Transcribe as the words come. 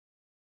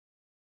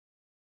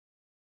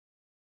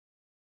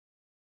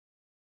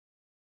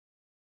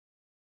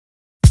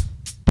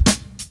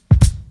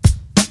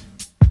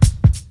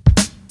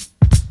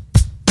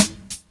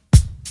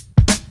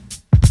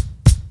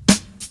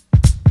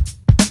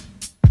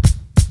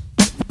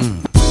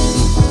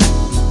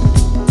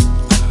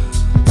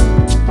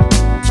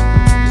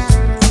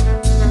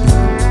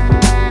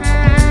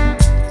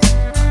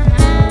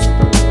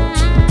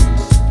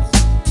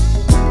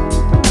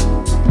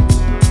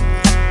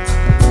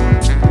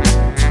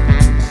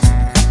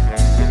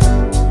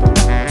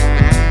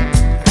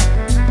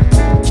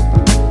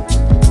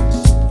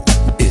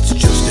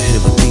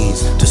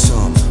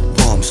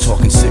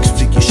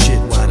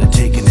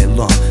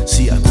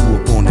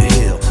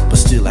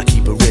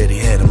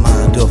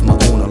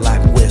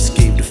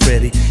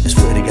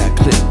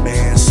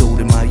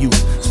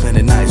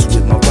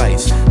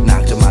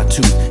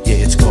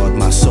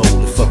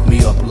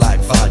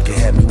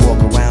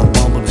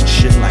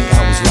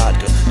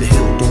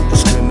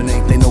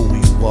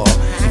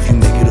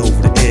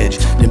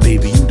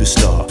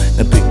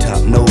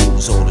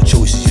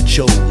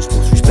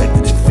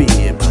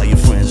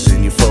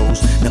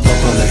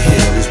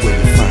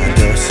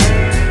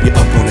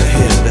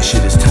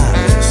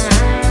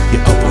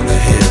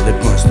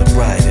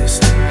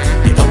brightest.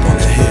 You're up on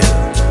the hill,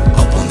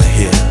 up on the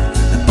hill.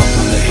 Now up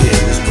on the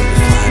hill is where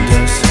you find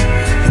us.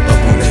 You're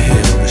up on the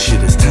hill, the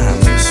shit is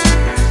timeless.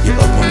 You're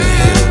up on the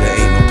hill, there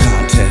ain't no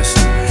contest.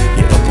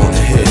 You're up on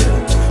the hill,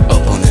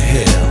 up on the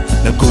hill.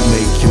 Now go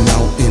make your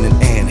mountain an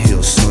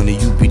anthill, sonny.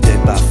 You be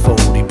dead by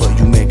 40, but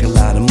you make a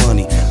lot of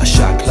money. A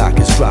shot clock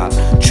is dropped.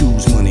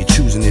 Choose money,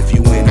 choosing if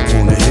you ain't up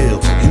on the hill,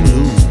 you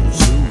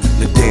lose.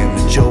 Now damn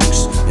the jokes,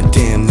 and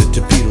damn the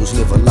torpedoes.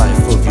 Live a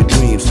life of your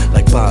dreams,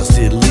 like Boz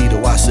did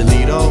Lido. I said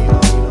Lido,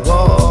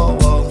 whoa,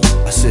 whoa.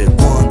 I said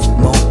one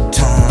more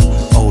time,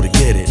 oh to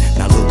get it.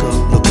 Now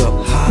look up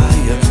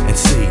higher and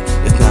see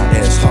it's not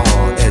as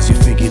hard as you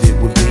figured it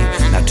would be.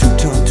 Now 2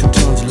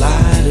 tons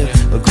lighter.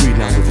 Agreed.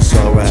 Now if it's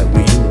alright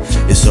with you,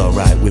 it's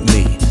alright with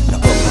me. Now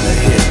up on the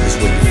hill is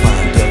where you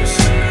find us.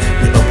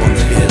 You're up on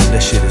the hill,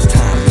 that shit is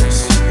timeless.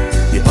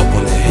 You're up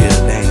on the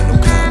hill, there ain't no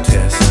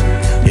contest.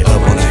 You're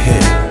up on the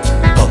hill,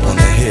 up on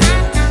the hill.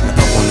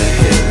 Now up on the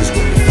hill is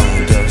where you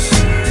find us.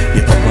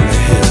 You're up on the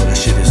hill, that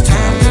shit is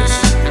timeless.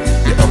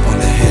 You're up on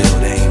the hill,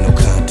 there ain't no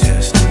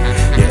contest.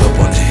 You're up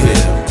on the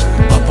hill,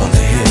 up on the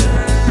hill.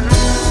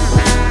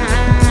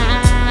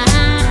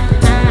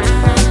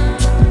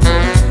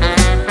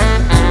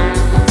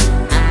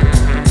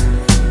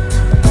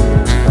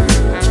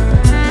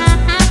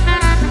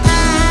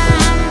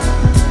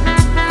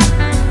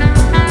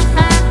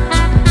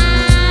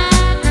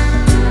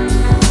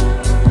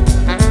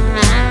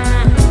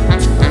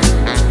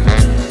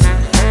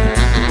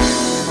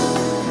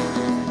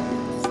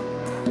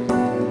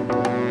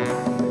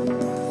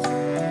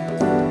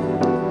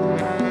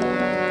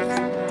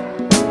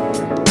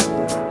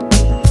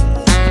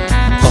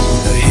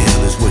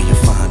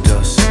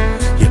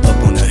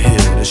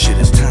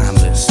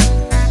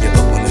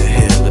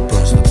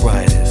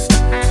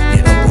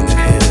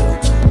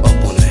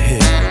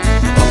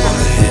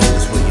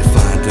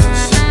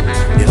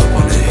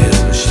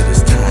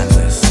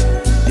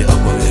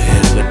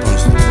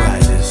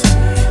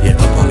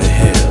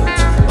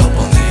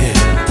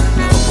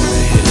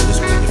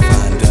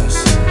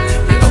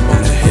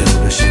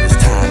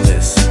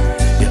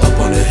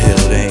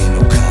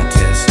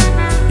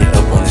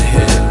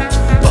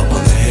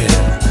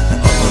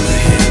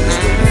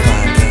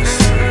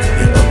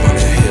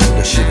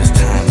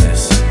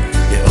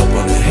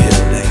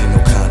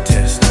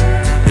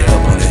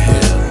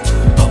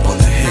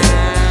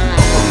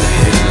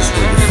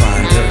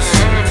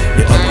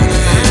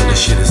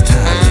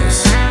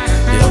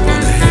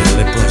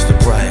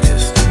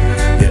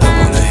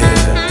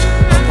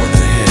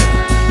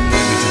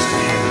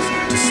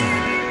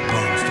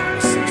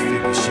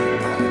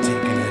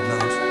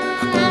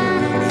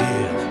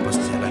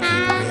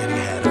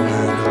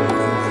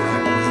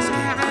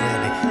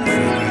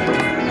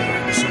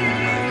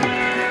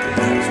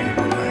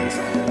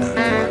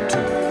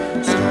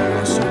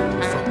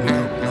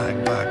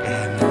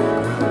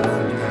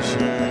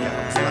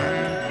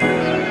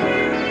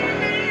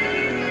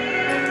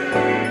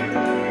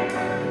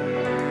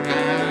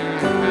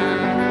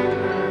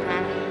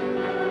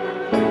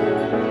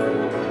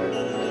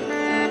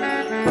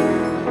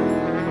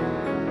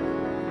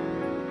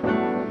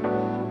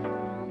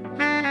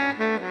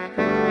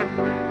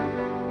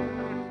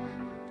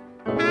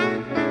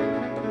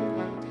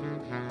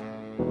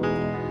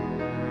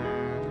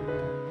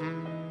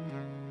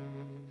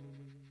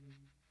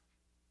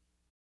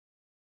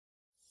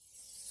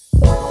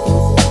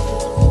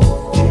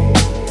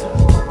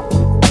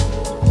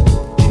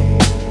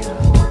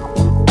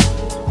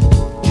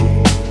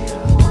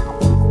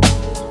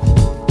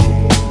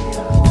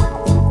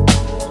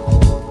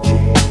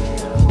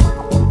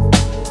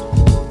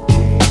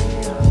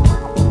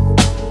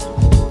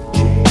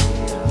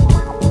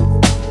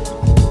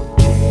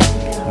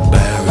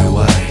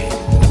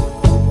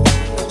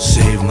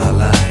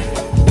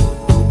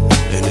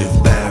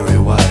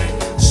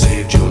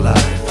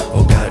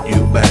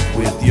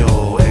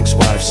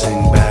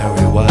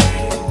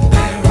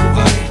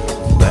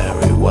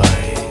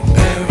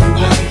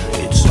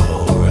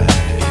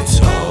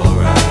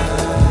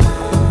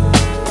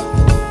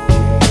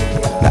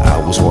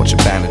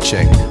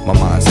 My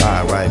mind's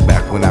high right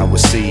back when I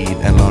was seed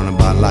and learning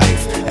about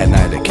life. At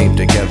night it came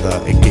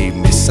together, it gave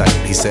me sight.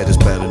 He said it's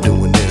better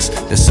doing this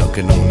than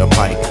sucking on the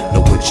pipe.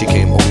 Now when she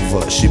came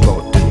over, she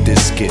brought the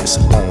discus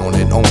on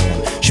and on.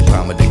 She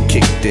promised to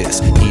kick this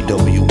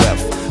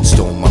EWF,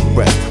 stole my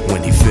breath.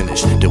 When he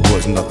finished, there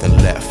was nothing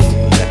left.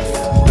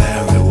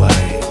 Barry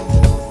White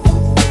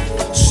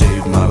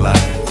saved my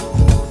life.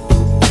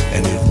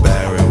 And if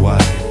Barry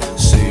White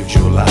saved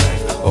your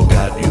life or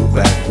got you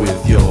back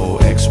with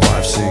your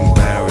ex-wife, sing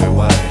Barry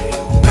White.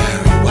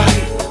 Barry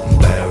White,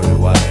 Barry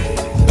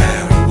White,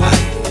 Barry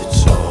White.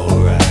 It's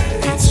alright,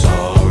 it's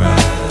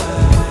alright.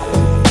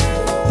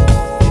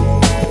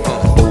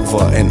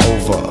 Over and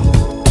over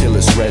till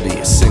it's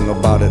ready. Sing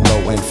about it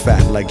low and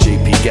fat like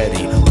JP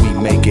Getty. We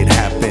make it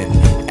happen,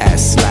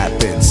 ass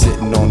slapping,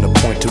 sitting on the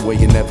point to where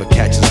you never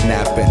catch us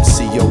napping.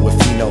 CEO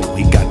if you know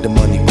he got the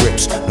money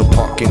grips. No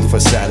parking for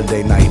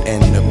Saturday night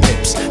and the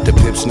pips. The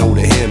pips know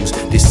the hymns,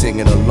 they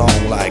singing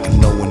along like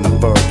knowing the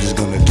verbs is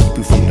gonna keep you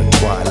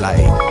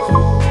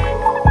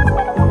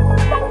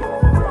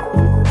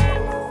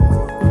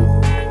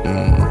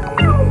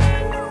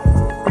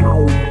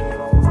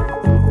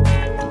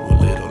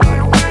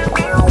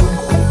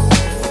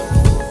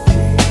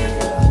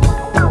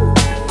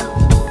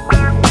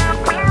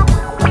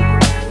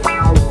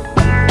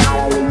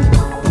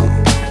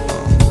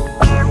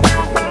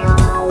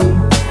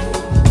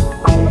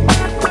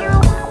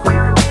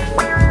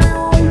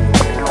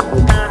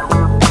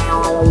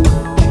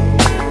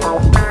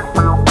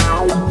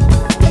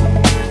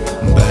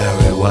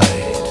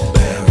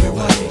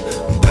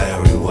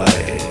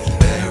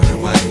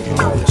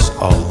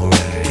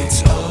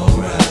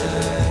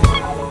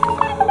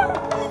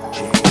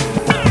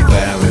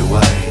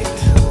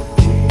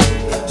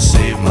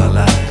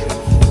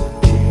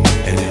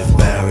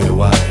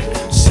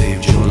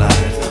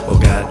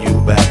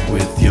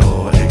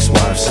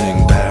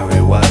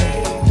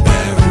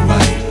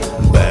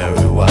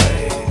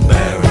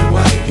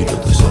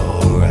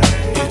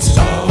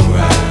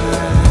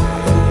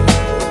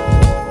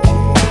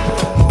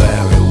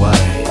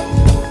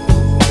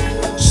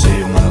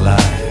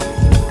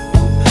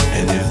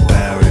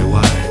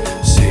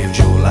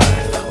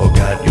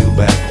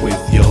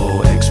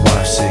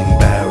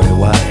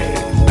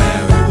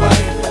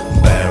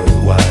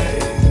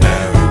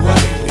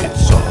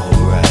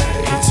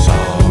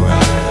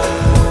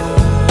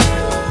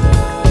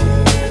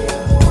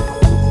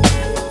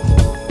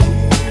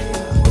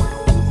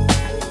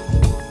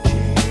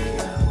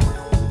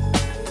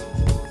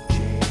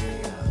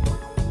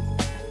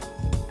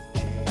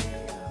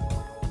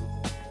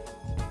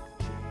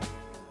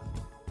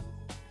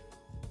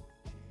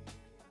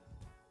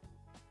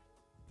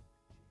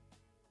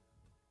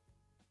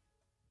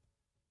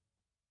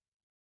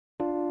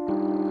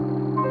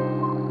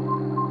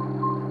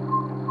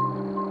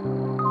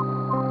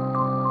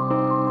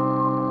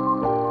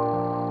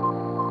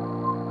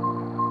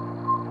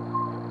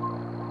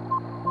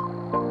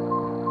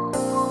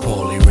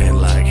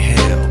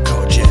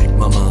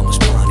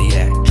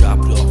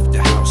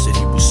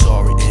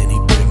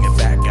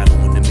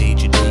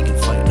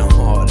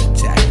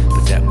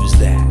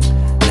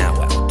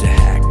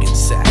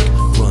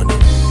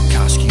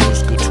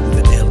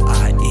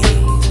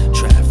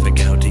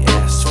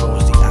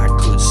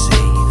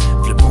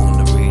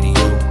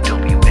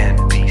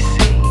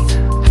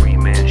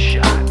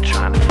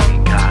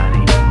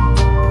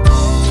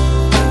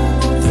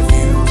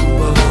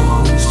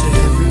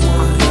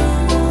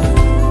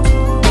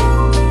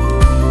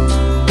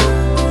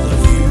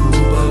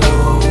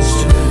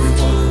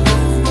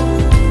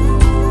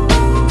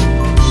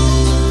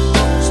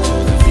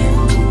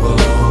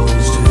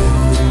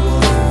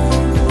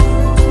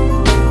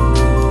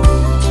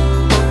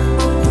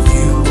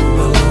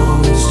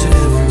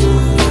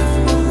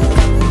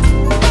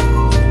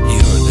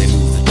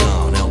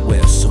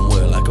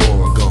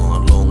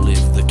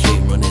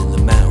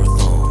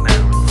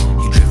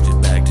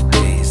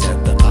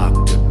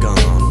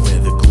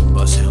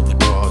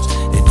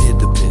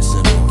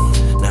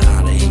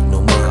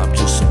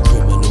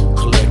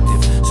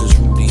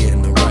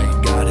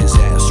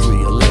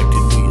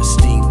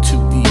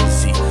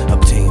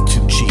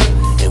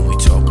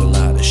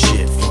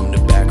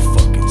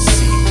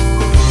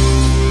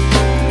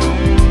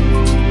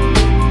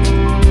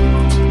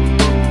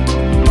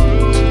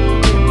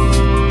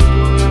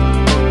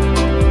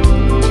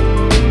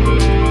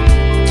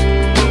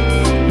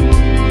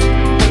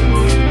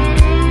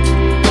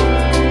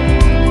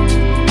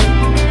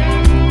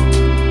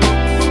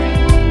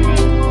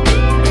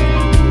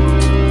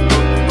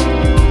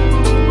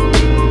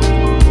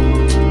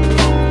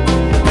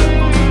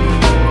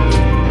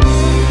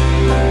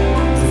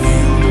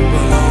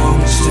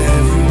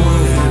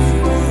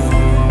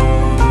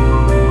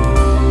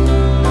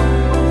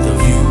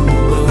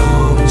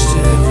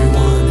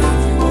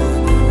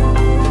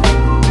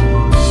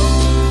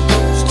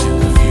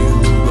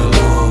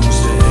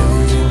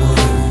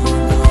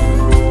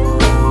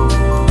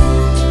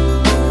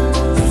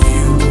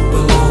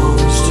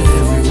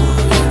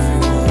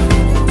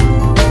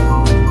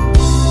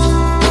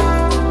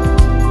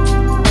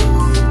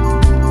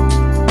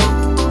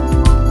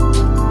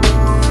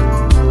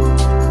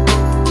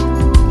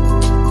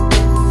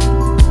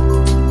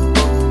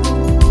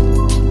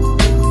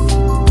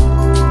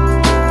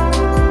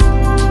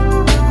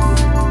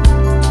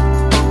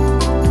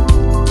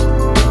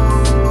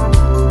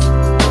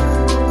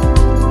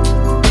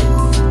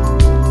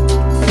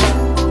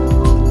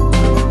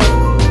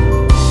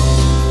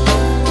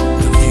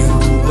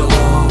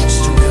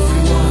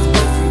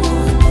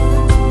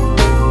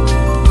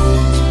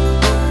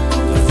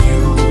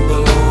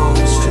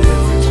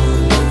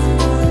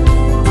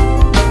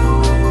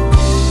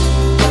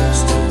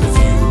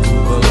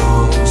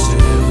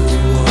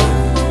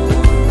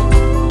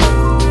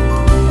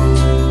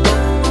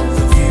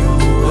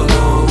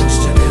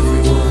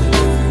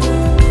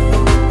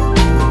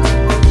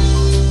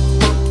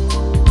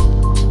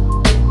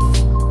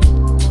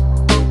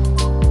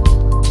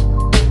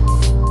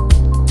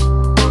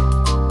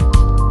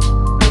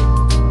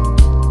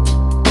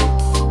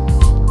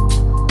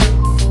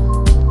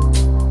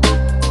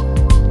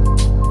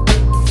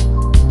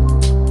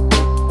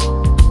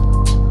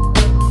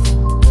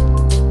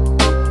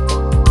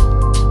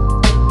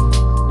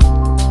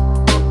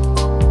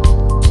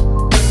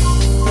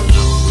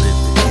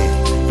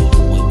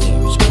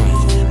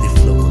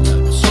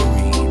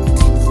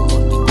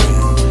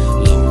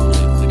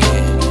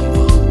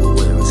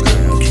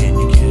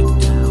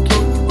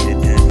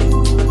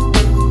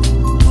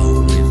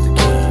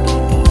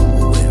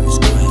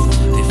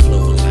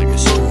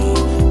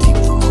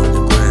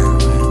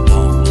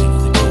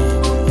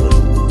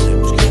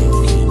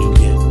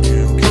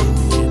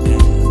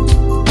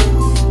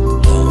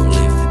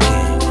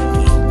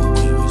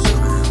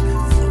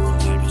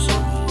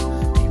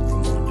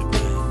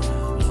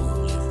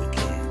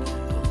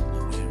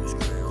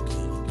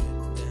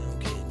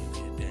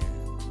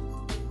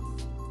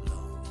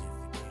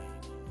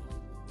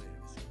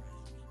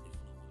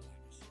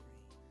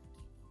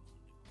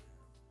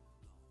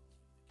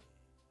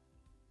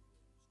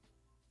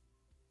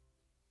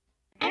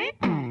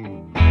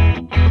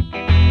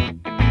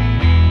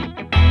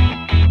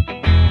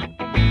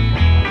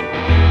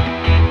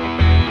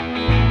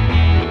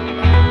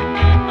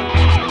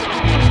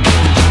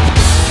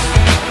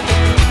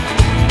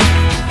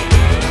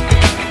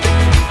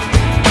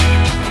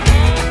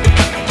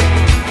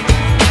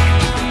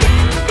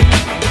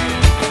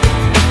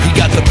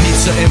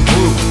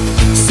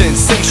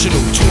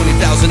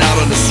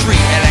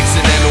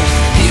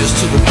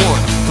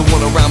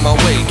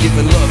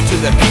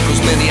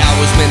many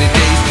hours, many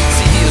days.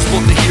 See, he is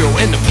both the hero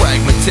and the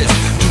pragmatist,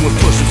 doing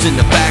push-ups in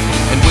the back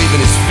and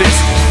waving his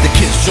fist. The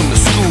kids from the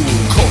school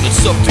call it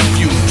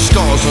subterfuge.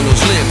 Scars on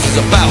those limbs is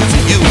about to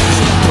use.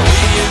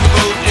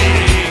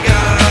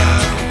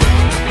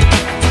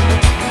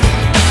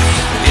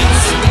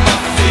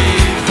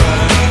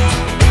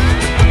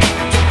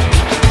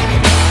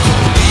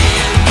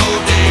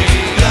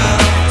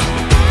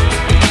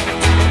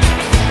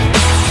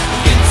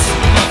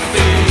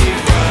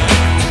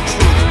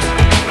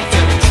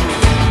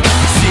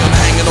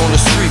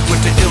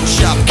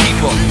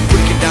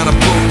 Breaking down a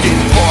broken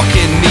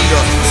parking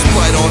meter,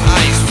 Sprite on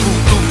ice,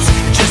 Fruit Loops.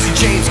 Jesse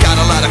James got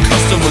a lot of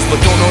customers but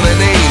don't know their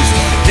names.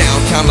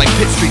 Downtown like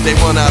Pitt Street, they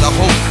run out of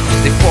hope.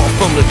 They fall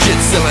from legit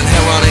selling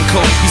heroin and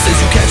coke. He says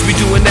you catch me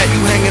doing that,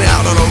 you hanging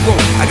out on a rope.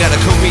 I got a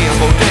Korean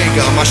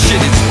bodega, my shit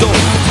is dope.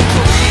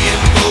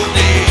 Korean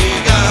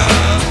bodega,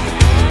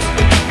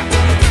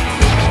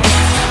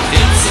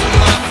 it's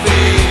my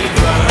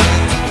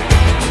favorite.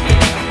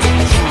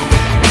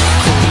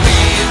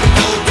 Korean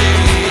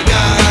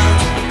bodega,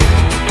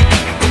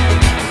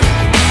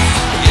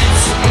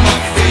 it's my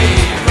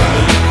favorite.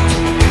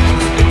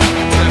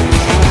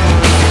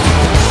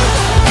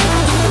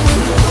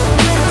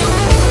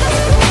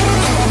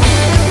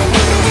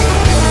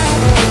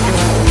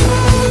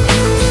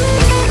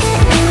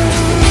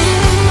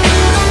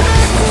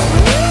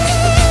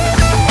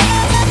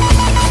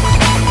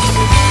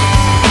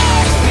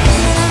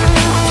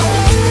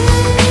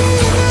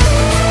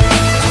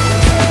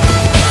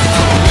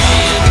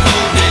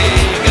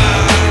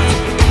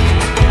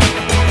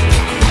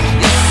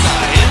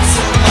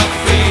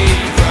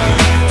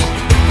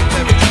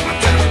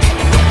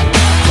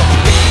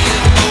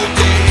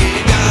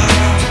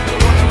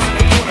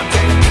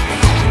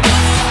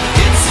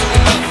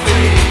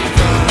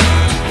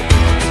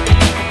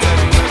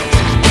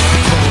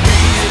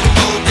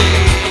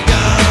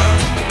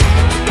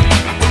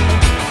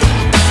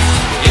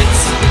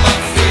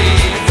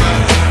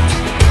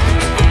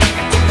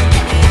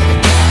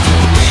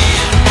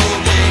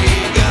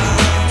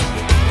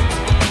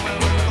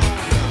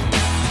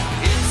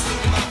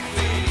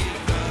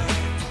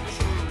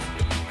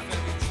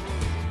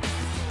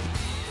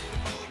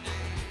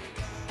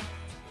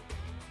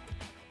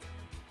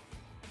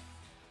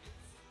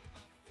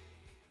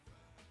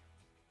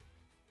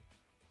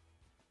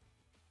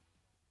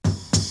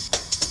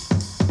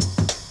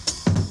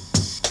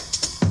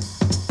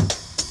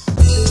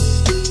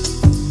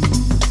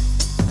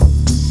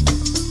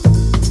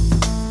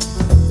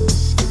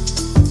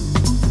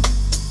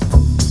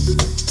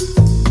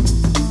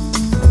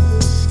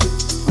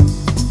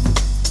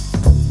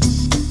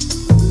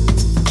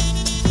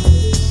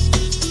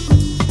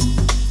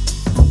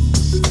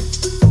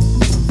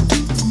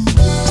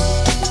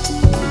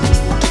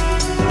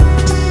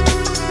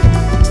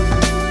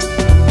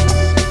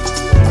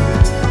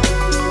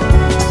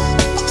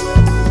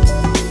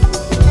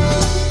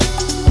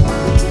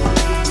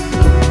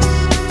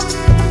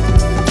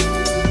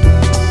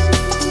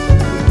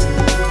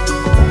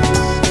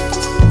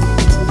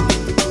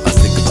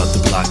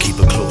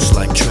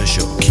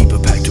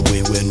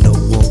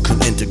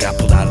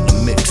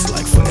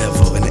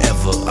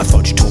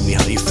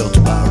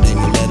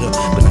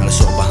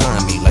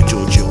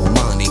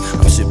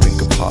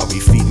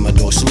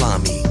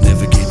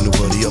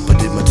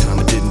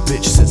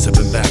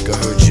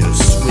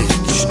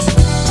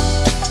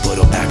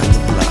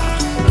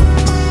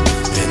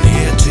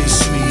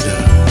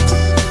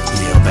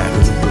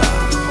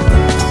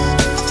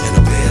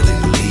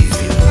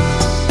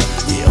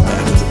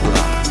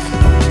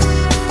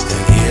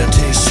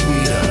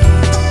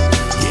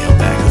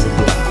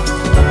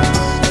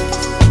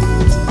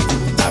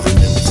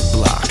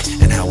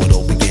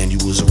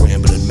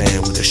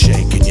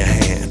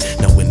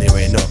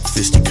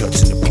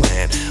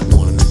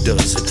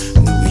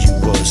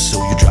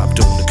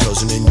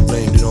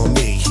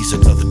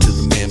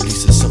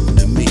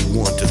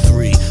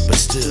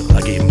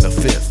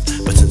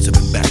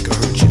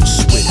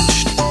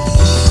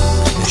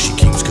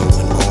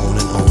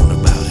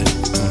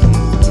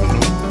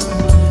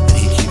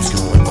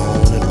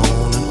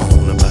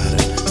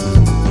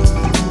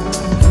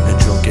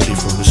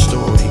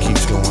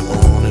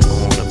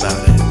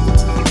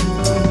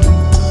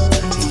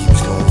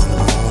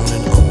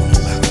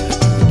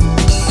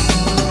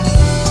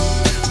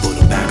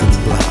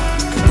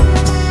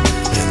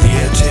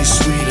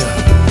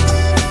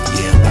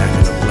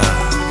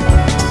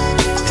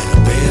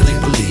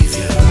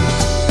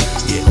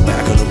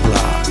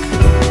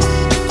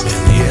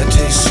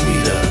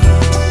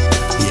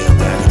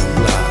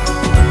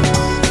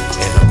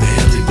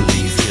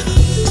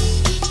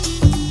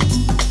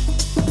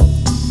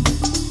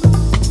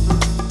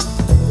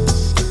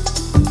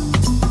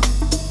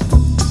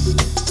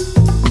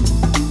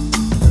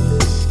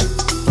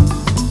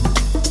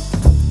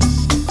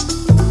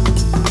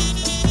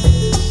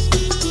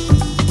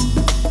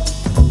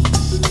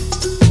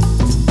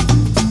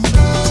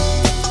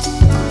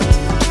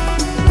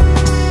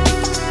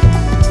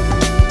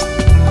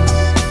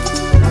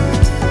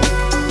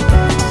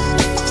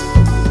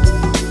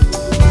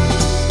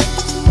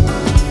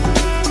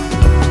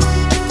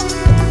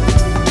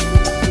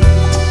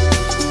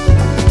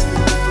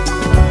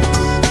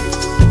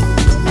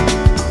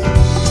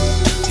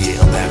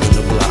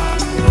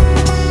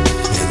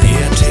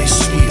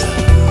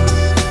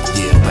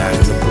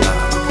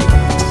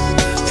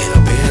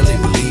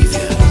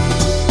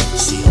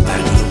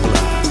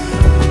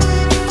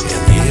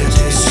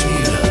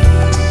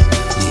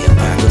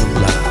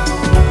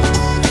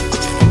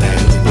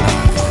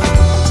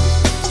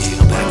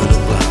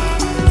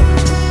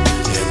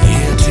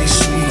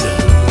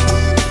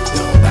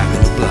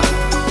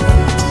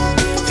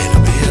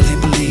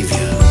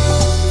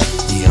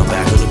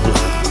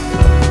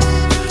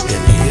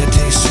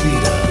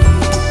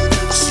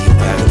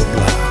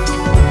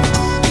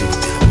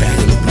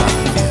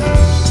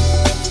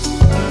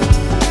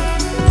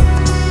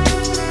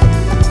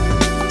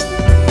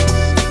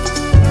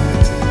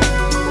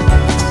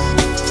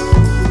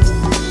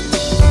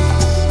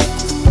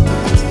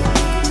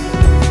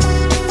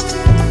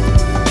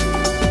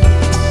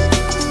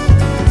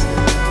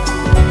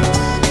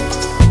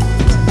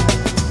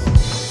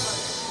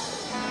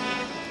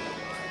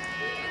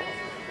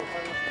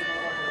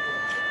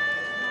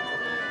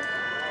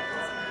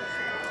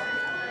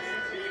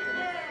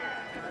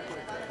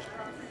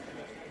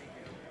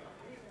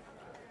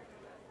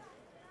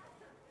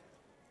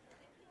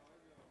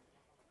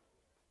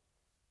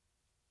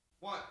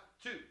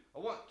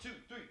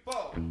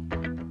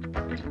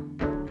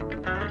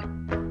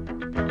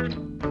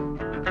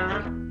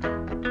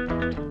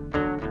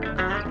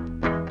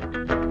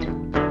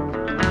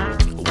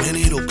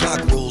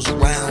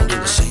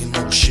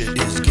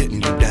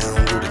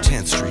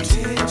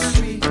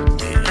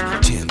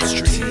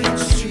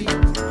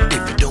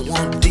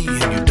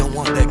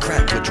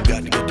 you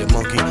got to get the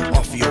monkey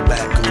off of your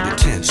back. Go to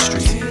 10th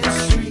Street.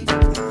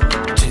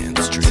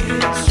 10th Street.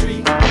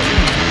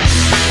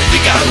 You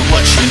got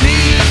what you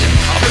need.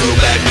 I'll go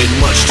back with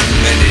much too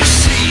many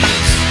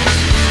seeds.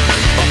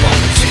 Up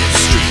on 10th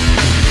Street.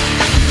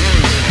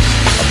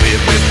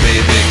 Baby,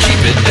 baby,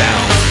 keep it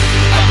down.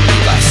 I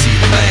believe I see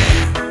the man.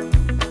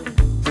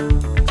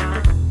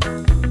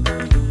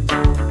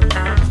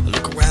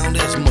 Look around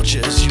as much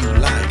as you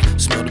like.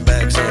 Smell the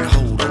bags and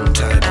hold on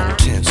tight on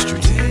 10th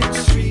Street.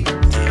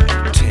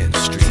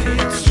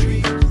 10th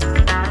Street.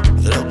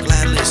 They'll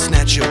gladly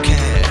snatch your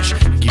cash,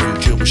 give you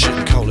Cuban shit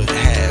and call it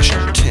hash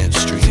on 10th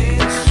Street.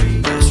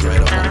 That's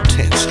right up on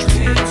 10th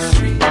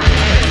Street.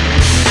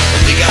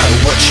 They got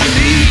what you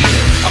need.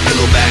 A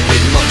pillow bag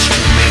with much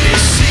too many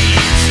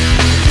seeds.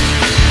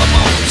 Up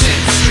on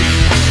 10th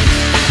Street.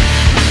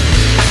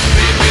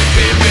 Baby,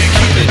 baby,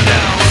 keep it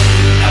down.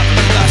 I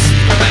believe I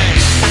see the man.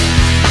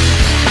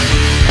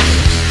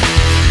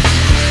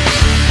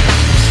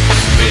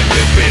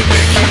 Baby, baby,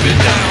 keep it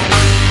down.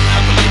 I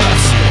believe I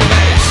see the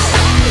man.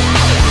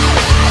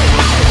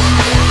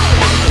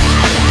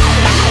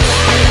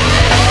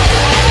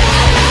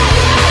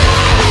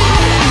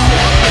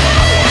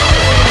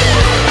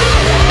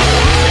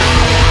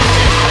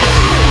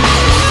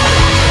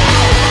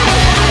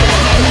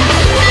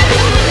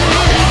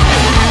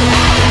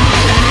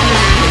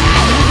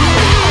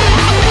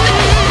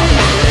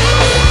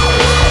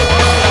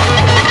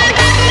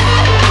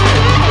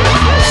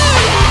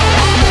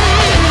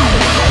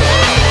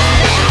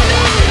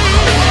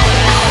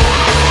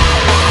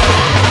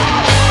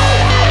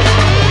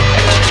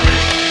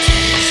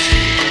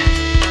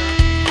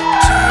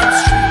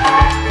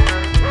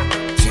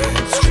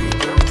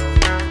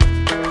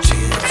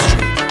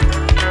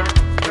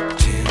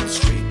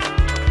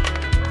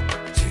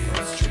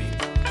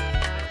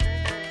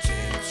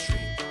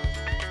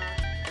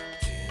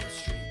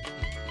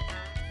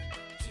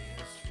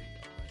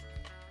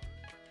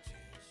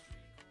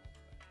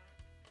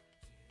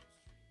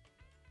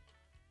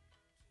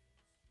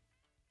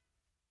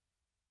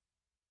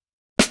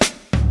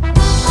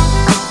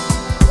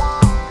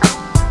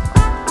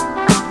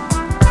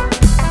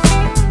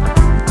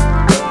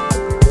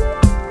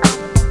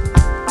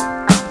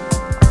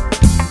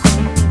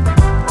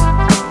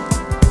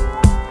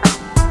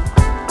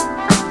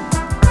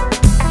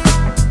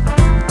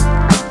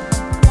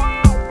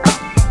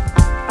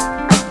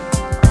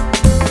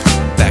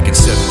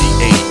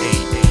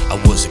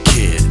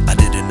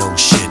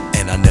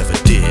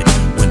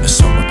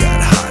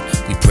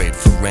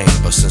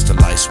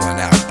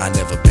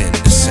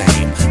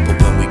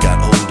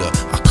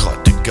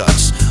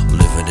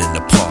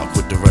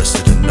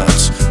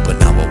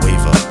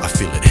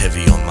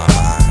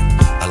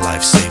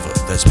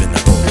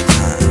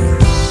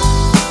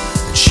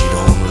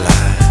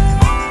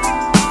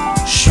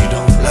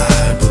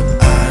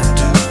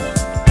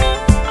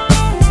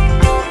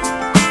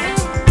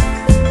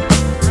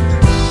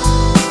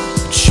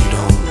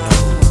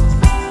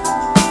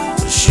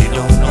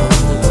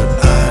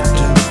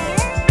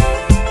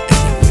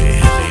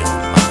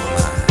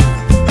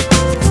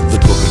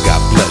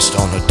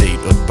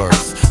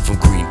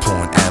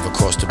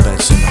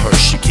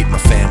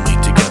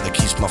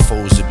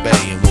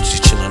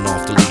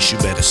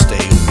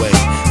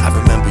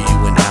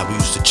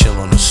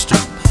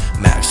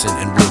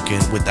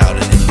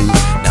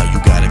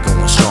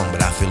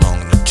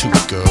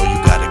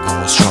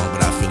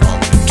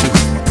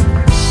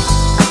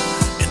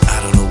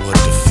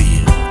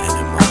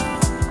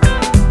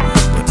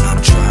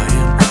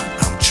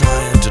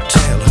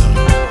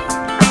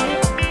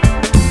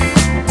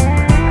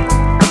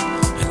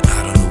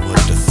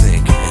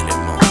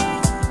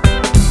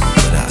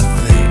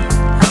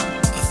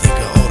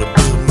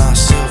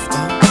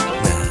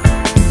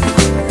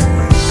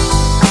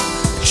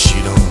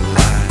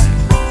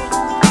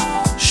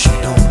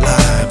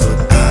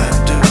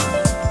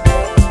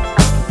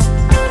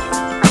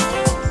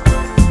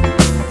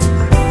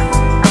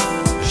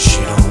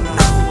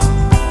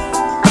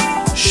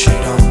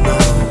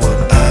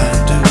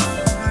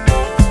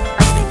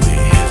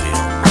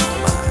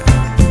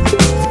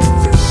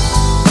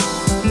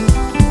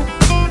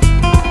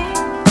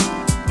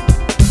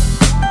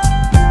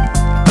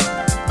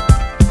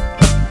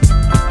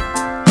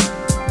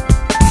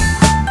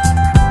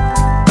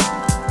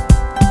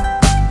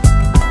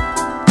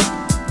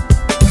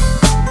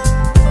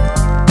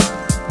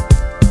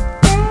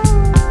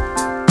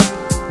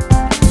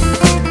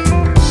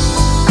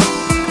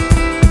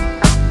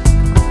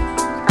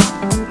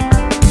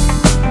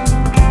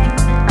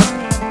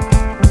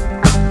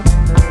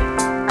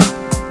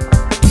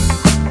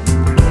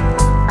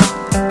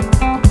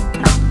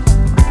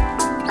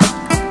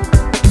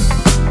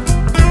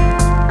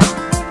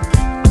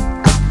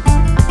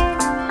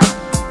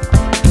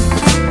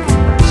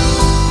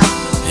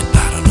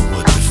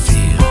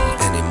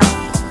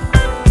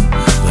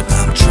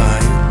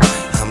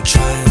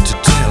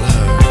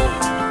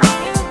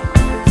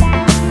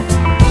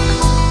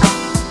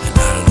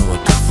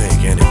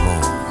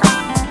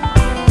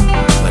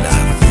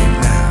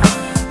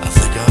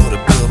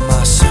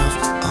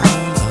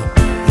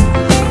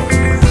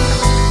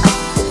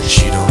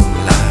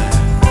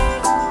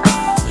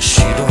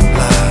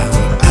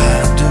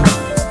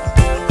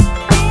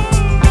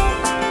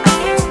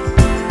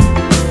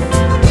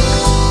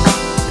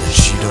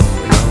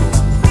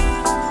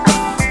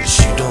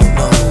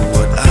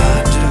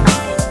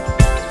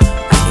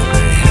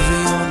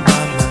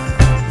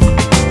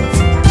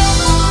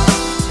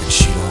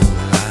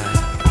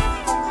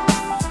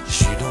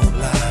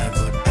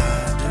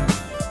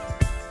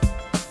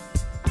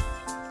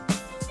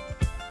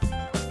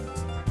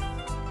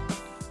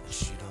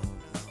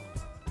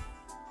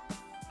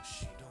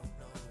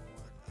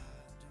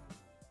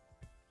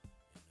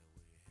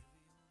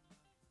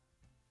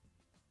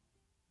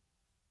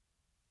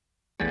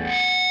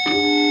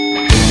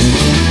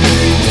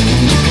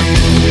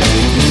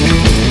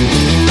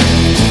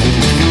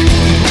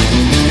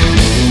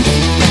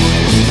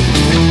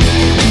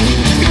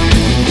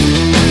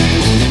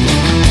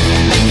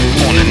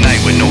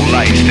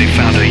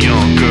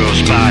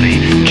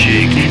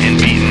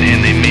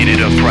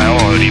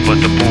 but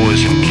the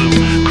boys in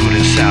blue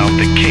couldn't solve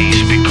the case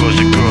because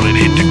the girl had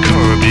hit the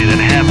curb,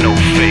 didn't have no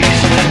face.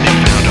 They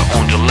found her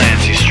on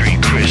Delancey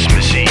Street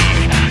Christmas Eve.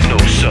 No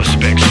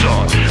suspect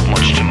saw it,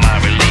 much to my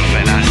relief,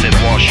 and I said,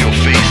 wash your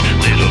face,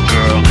 little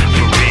girl,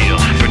 for real.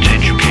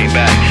 Pretend you came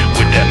back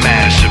with that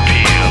mass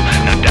appeal.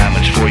 Now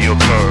diamonds for your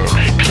pearl,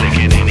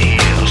 clicking in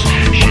heels,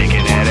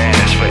 shaking that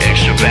ass for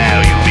extra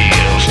value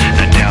meals.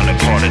 Now down that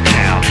part of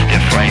town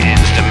that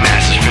frightens the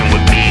masses, filled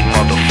with mean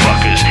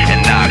motherfuckers and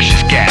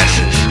noxious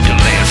gases.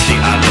 Delancey,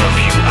 I love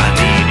you, I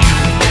need you,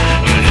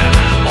 you're the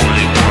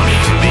only one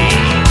for me.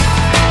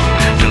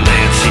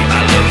 Delancey,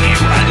 I love you,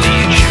 I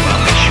need you,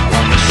 I'll meet you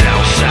on the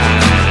south side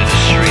of the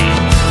street.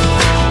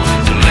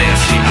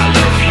 Delancey, I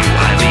love you,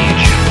 I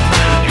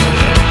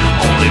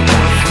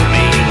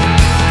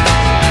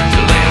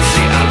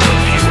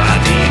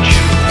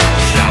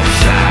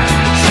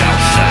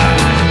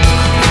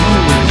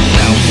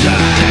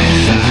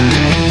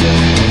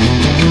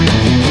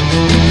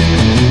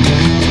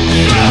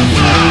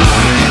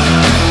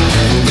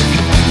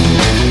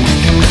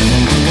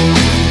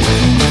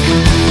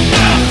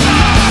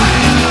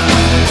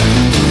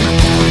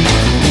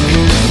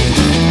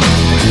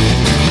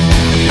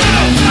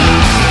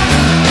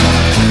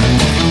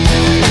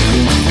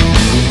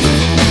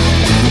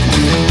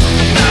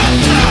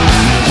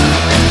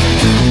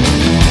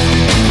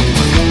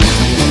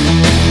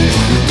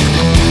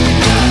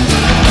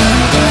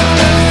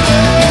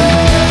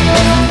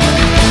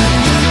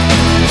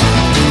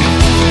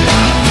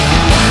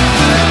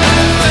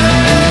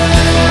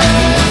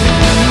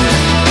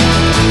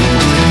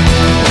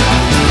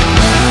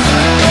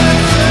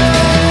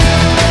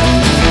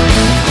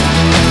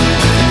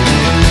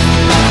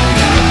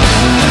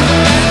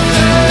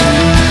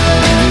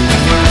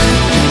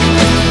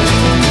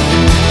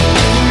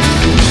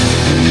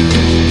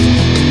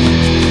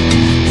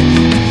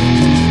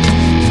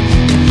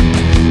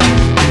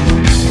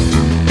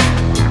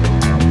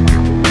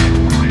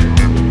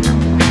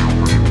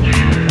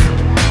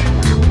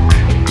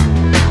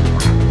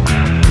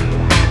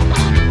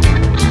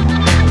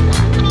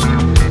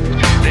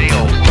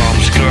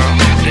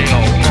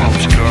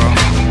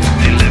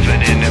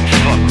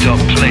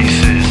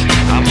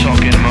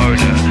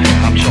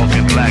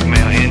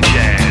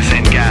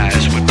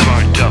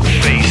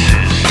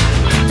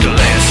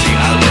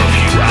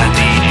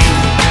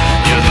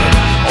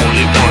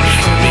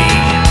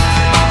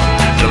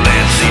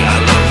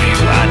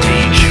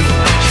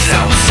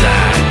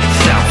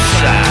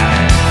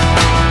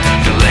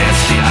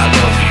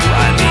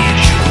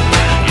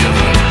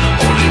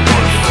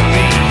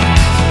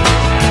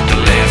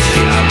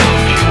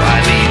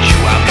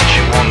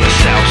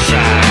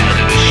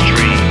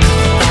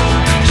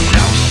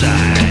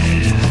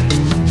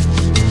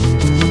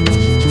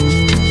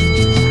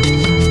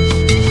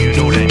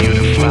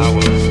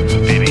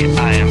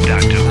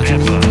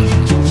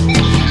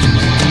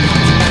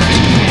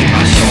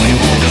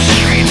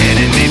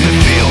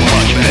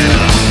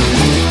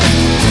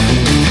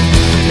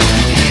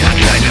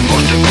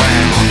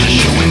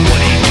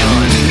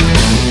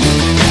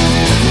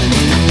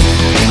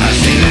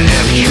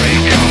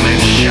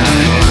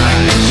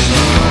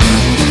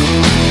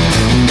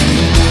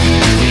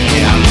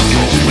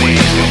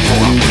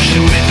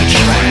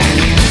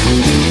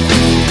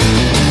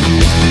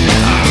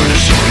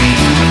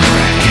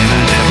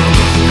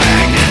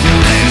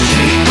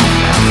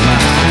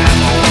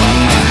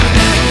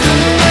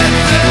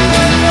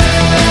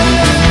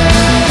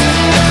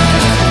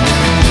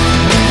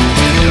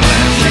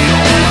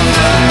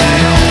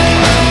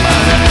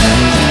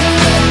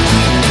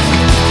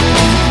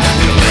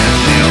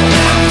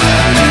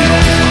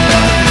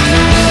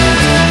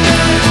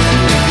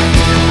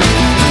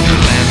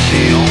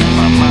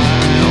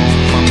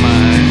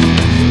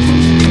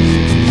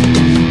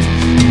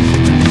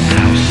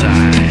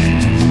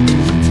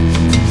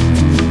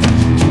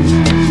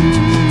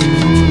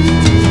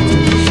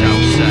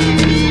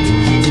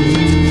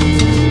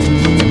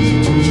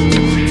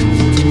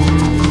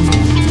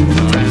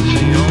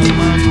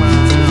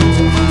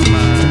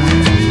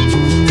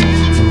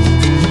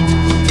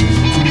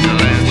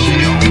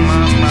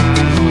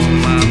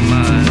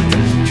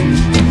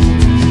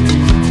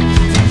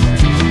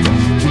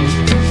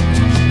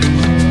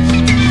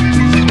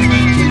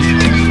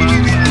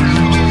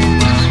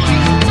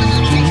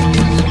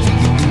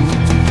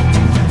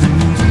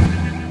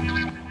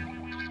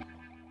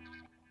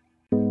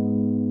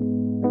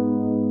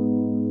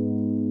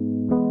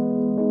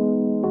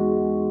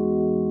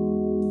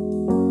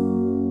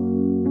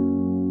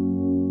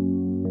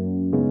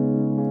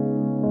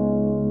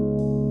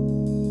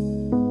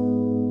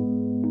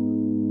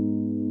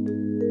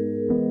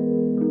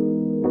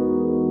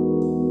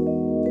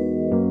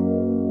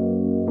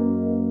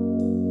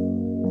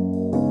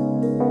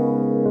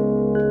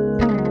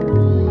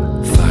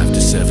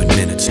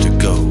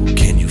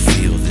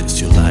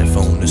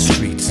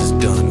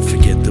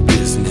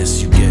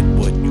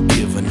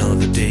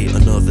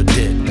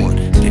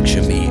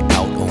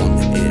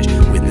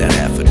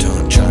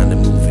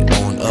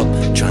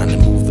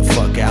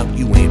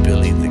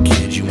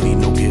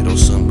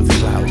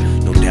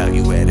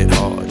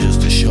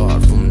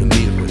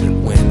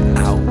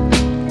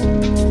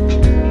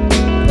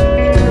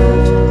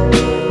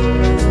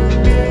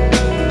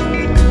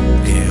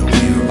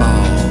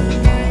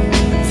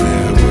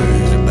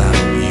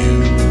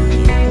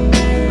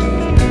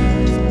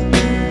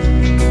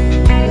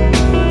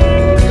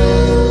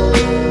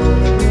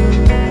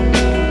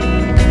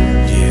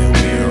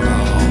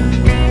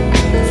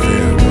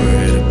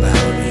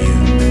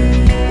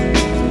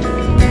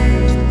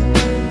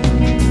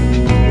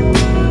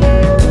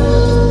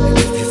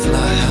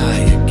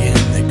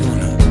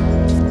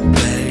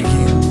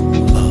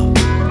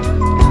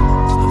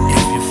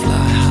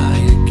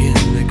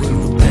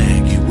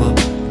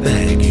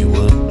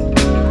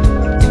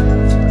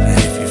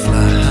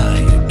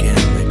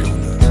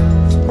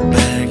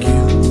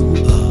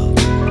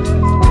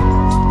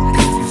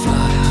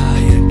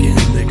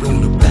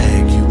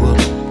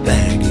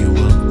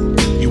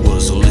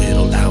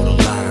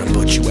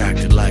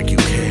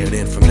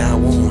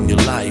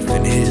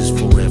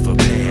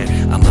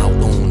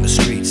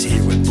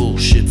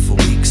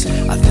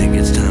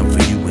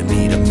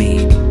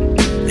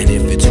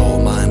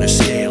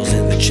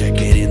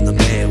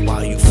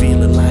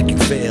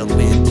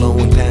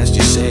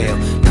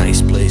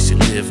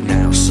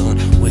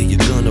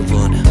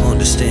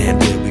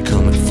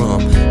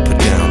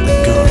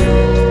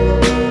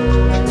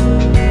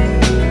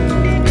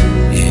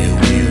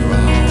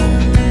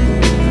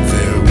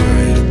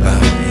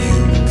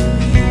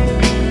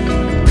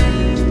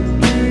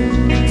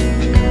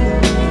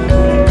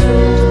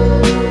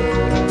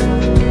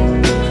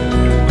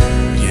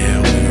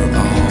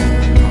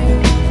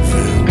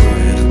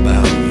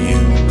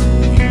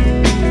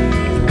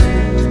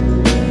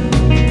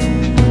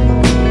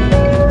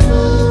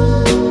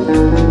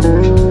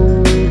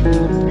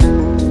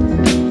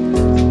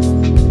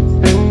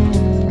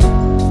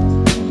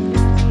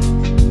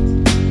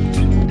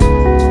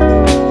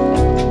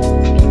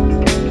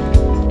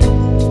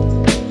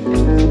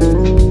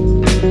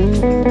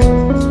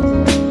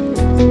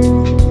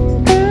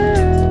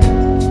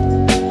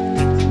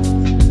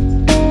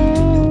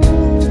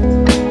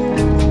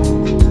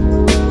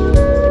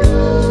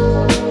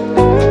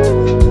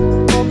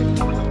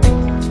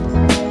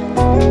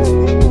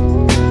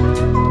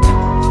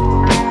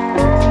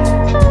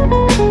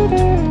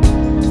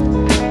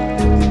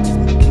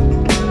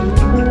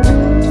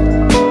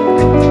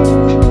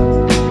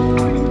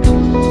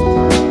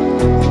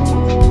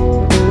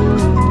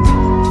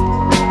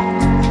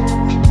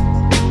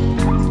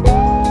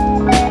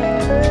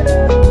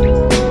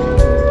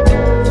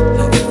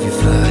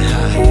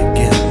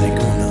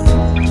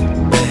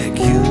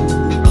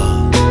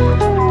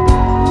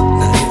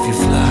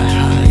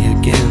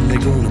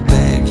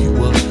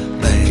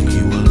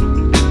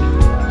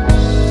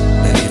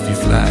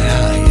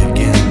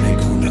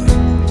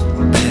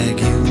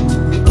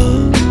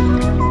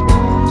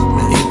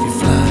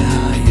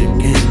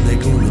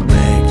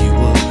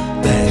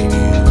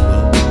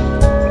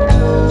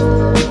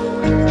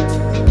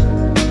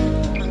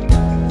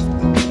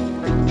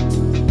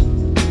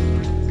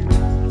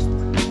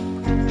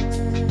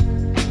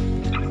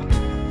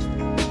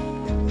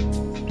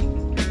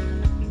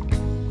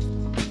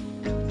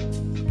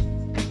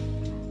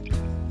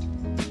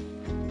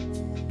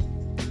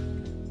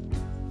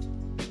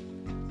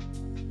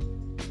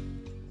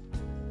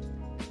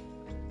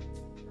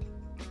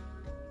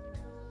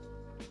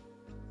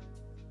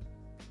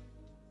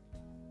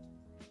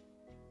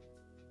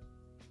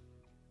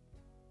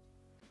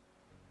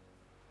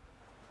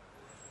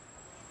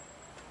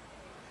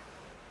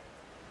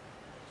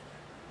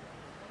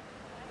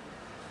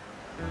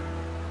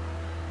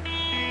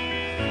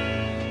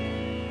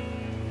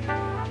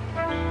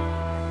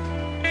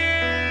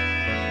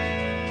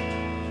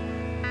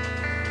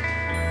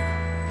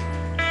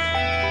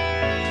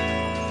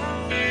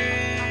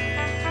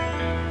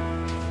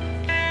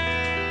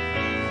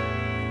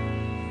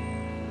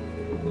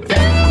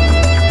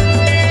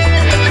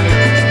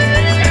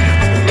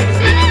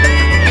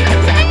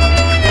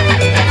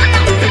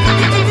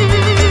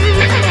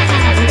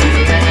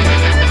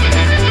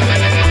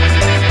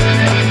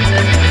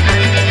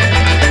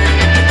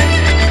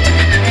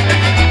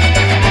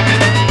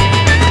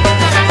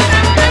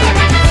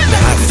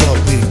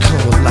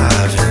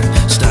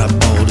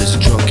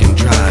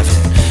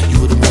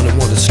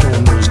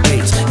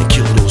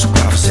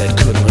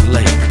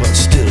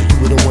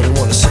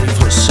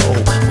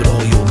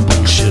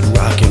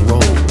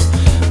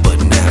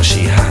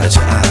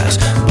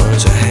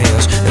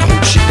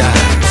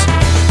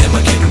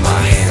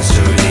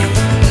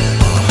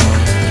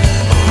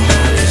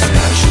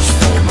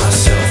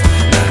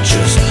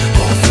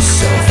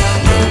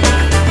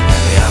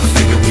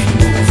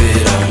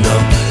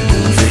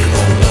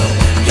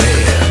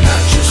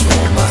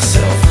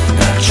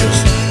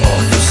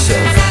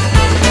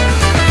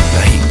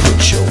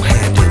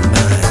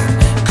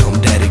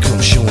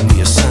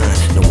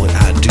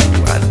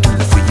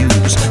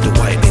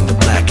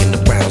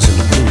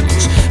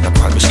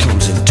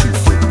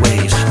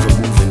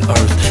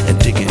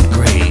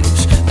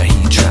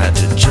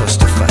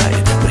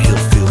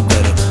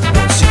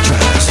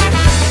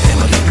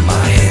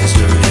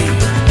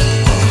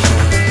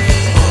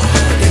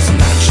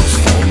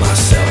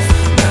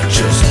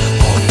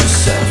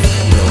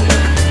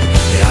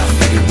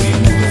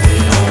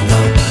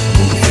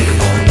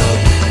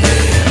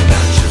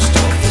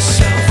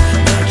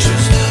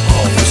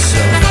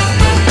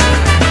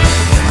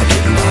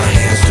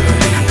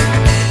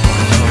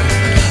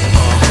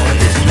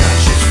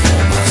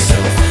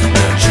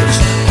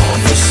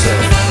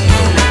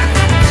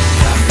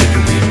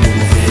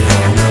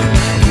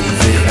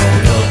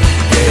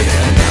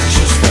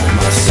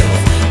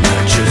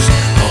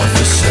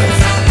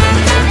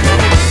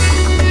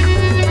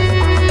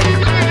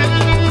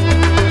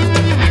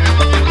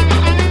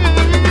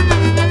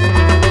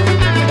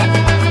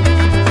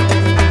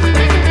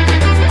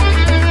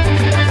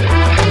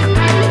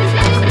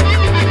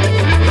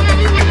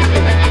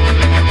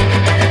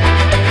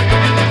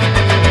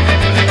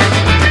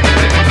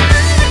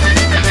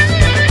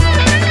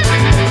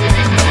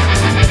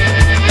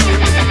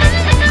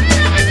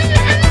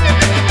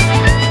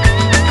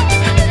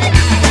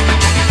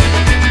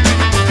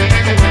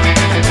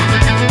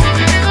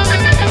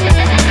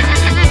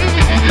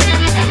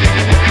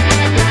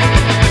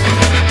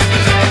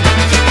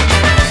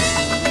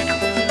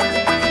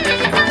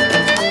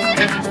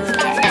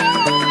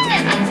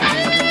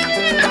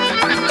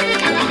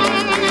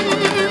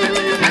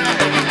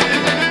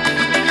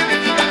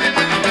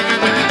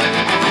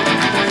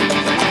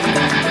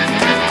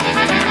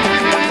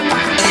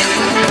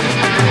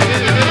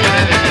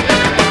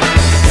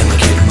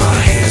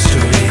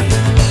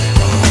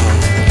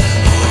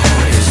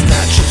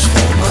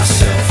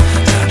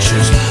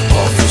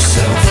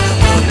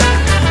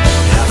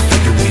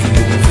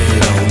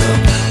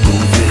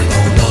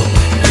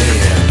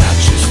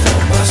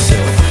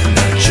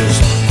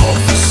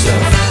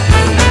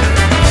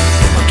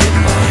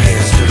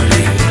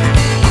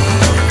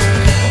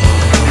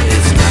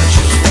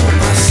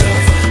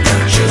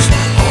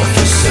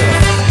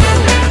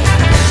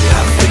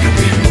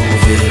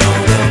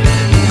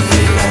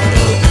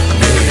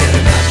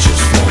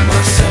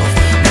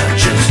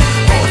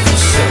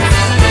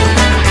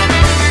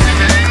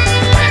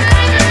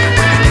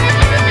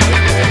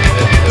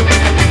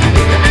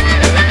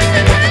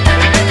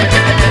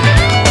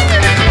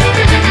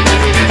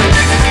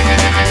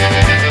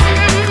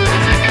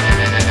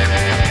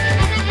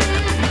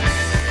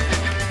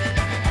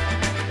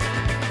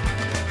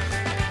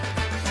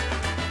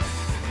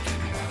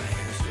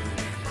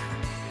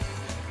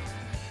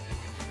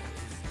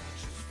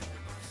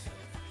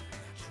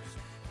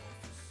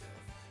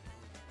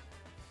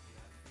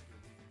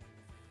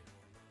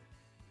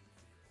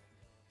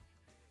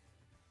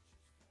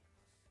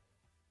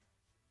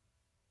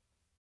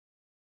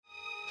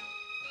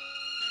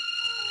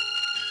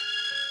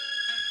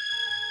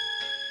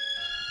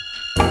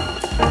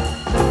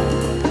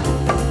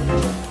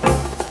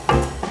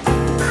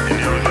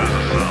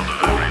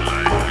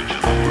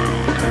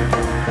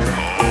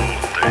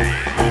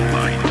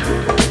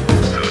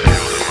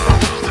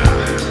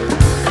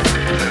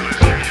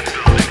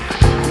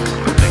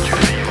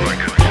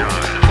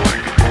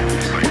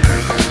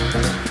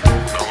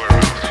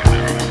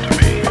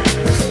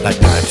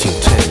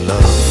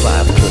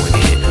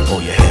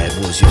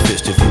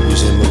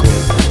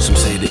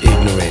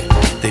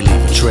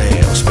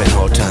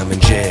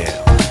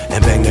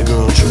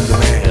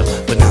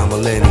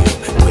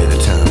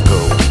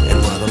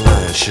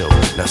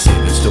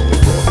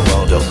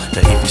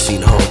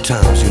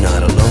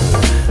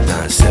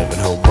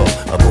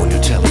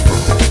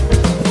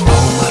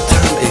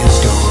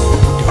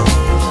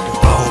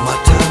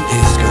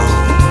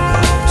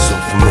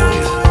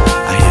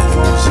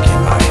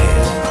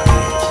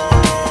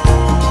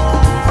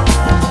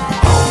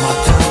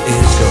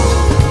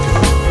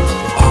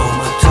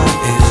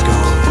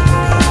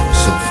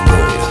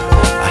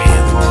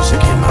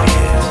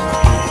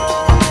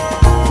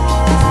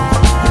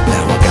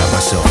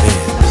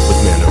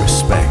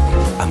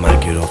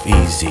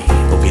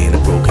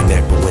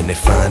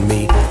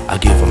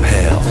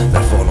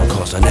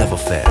trials, I never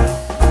fail.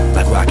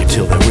 Like rocket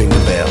till they ring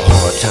the bell.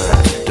 Hard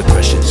times,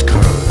 depression's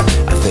curve.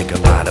 I think a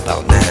lot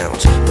about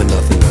nouns, but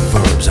nothing in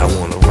verbs. I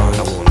wanna run,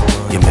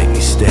 you make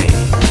me stay.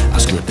 I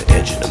skirt the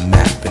edge of the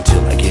map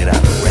until I get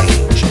out of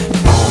range.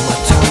 All my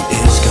time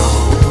is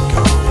gone.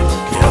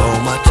 Yeah, all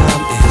my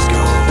time is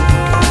gone.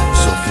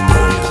 So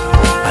familiar,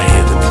 I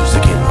hear the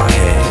music in my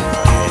head.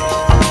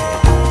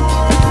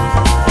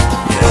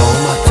 Yeah, all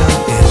my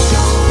time is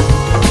gone.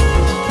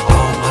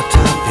 All my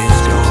time is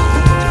gone.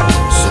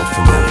 So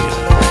familiar,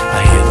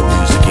 I hear the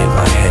music in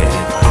my head.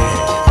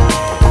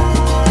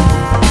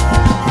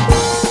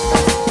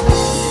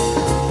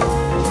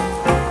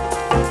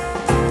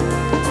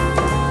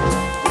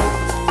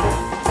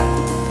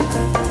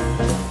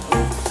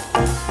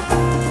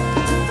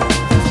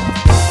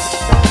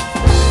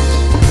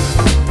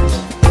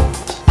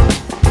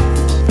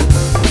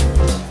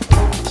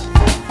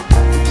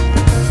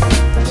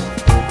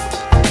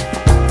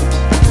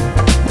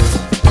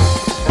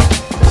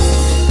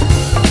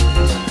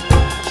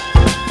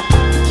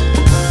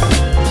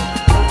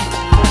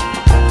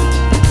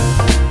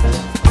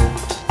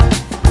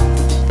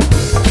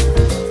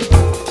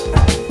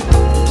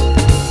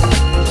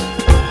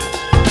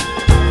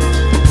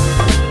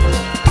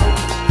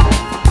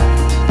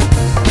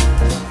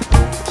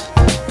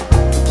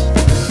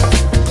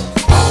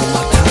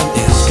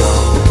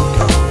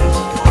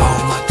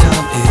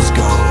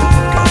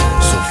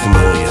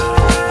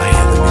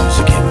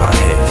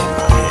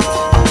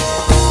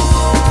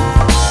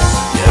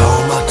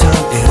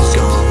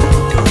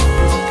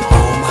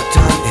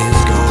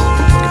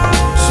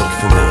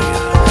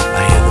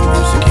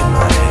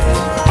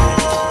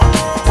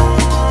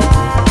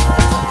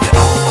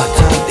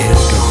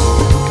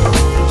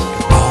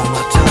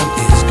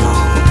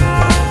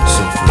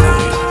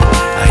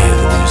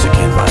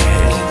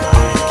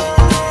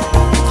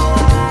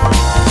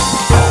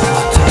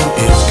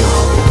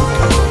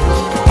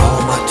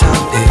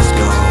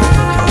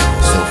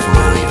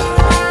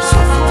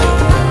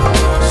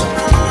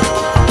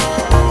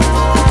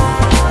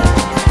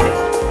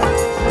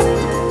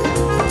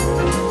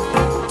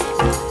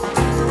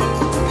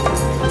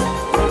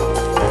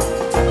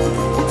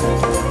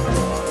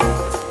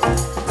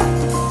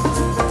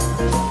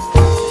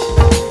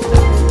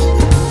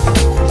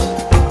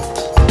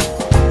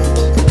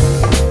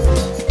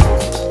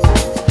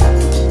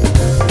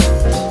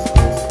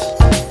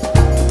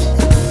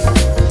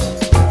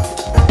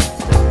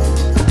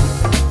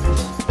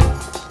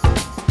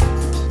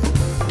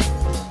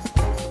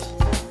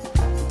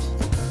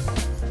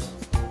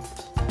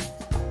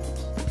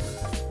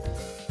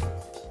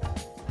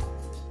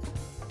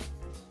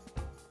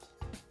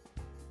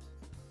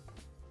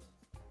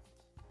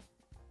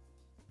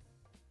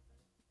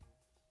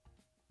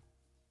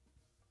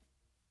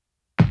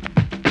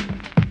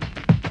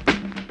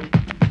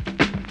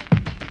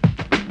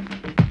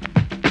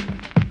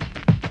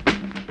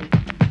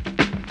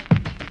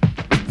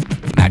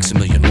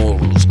 Maximilian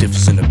morals,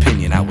 difference in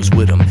opinion, I was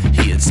with him.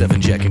 He had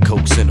 7 Jack and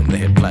Cokes in him. They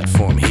had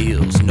platform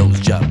heels, nose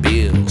job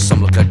bills.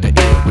 Some look like the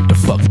ill with the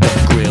fucked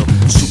up grill.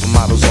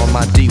 Supermodels on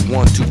my D,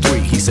 1, 2, 3.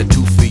 He said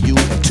 2 for you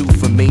and 2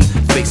 for me.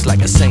 Face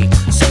like a saint,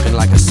 sucking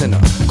like a sinner.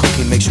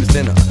 Cocaine makes you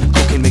thinner,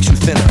 cocaine makes you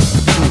thinner.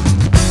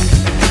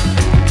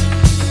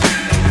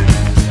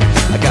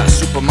 I got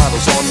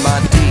supermodels on my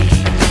D.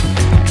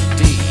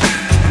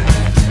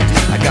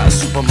 I got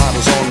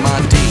supermodels on my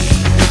D.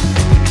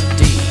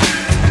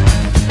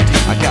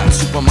 I got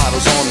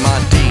supermodels on my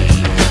D.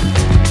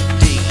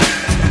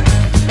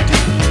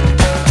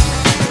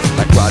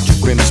 Like Roger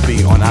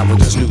Grimsby on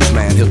Eyewitness News,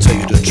 man, he'll tell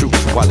you the truth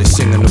while he's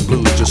singing the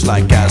blues. Just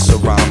like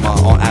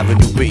Gasarama on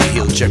Avenue B,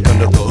 he'll check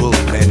under the hood,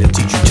 man, and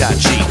teach you Tai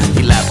Chi.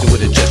 He laughed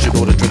with a gesture,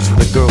 ordered drinks for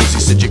the girls. He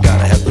said you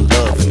gotta have the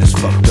love in this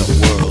fucked up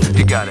world.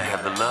 You gotta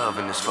have the love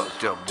in this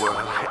fucked up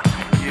world.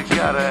 You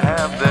gotta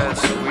have that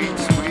sweet,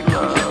 sweet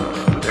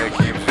love that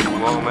keeps you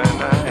warm at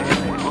night.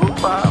 Ooh,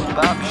 bop,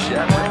 bop,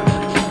 shadow.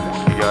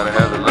 You gotta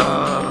have the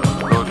love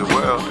of the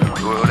world.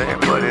 Well,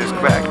 everybody's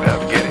cracked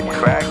up, getting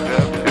cracked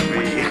up to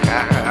be.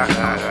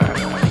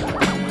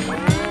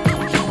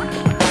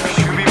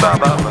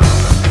 Shooby-ba-ba-ba.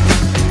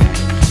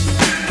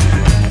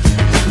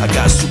 I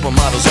got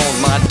supermodels on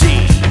my D.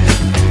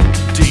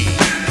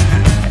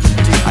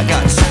 I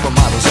got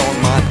supermodels on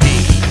my D.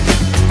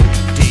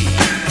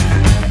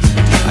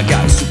 I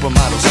got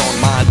supermodels on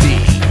my D.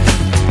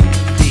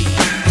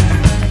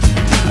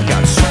 I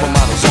got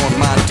supermodels on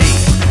my D.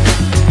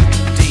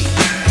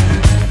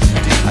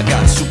 I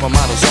got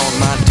supermodels on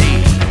my D.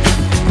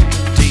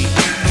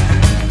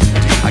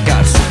 I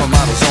got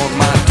supermodels on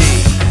my D.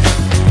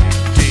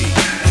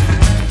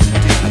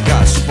 I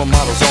got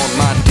supermodels on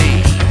my D.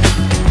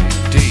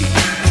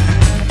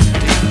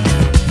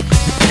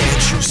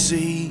 Can't you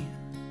see?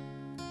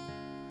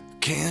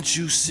 Can't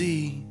you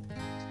see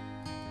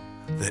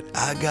that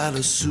I got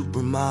a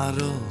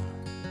supermodel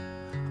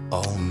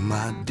on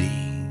my D?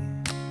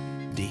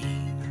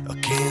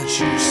 Can't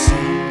you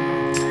see?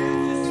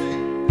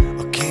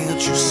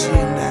 Can't you see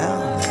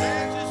now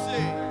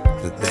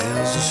that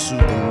there's a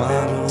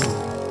supermodel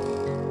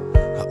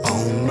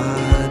on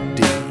my D?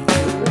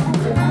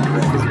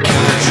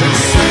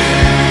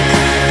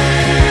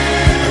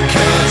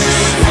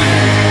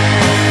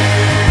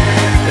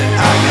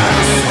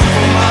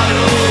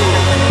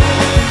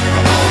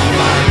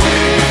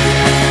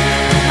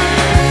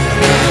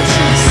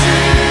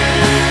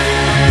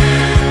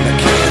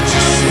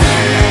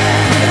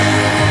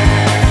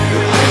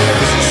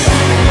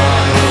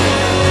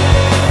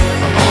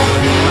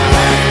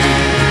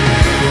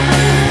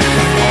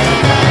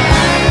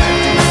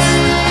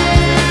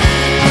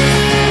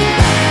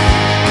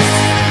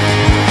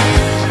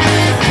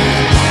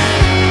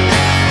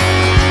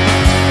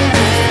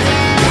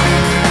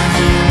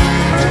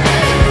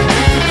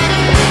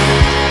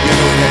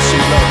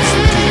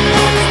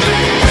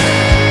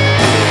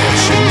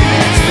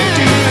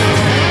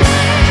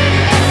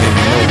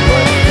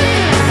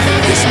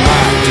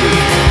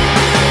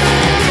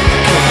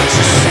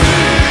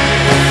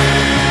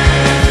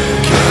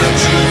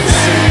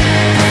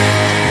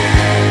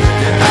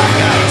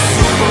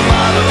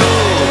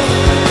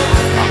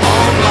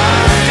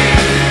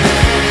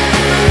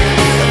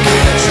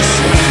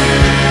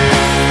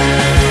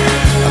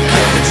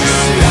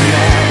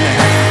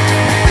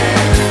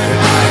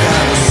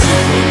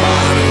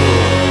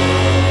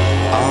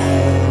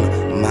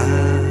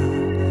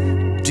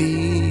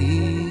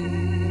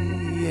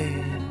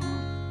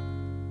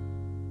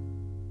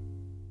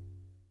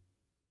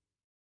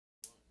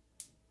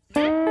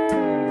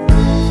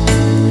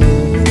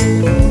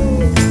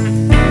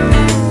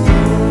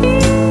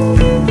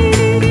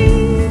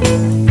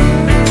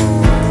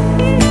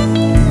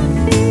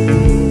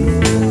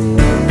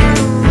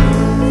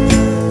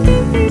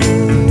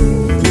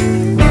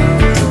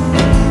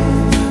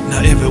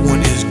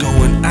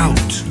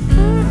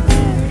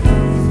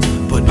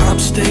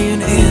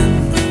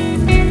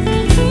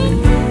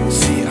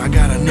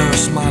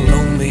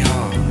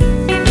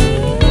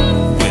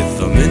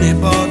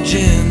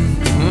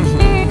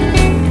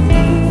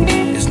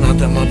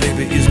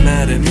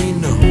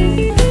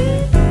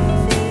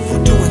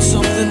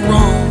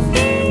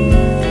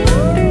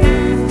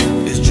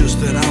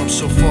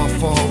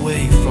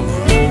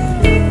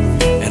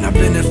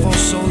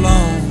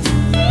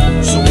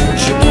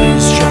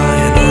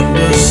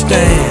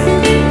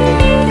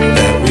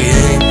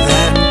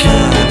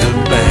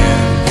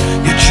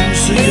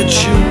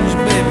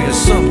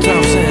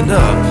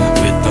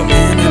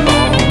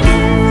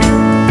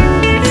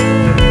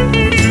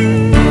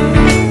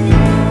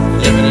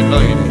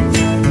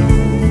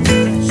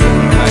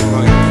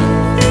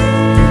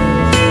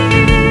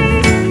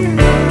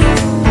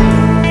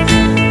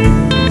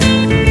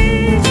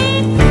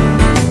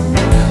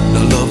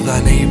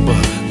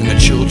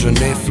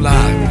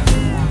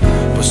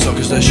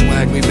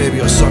 me,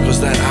 baby, are suckers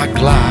that I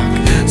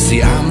glock.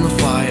 See, I'm the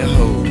fire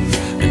hose,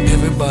 and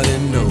everybody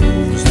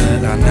knows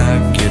that I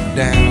knock it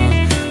down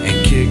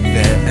and kick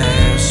that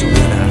ass. So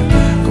when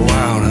I go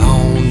out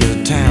on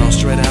the town,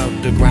 straight out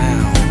the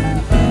ground,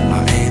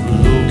 I ain't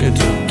looking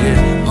to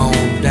get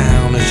on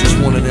down. It's just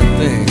one of them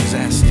things.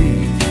 Ask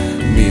Steve.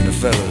 Me and the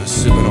fellas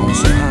sipping on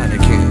some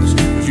Heinekens,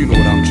 if you know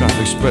what I'm trying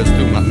to express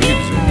through my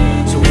music.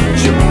 So won't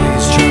you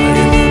please try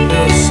and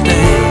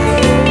understand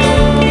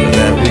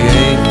that we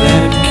ain't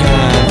that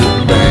kind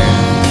of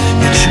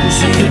band. You choose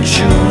who you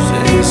choose,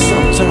 and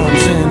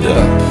sometimes end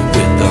up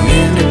with the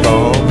mini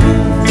ball blues.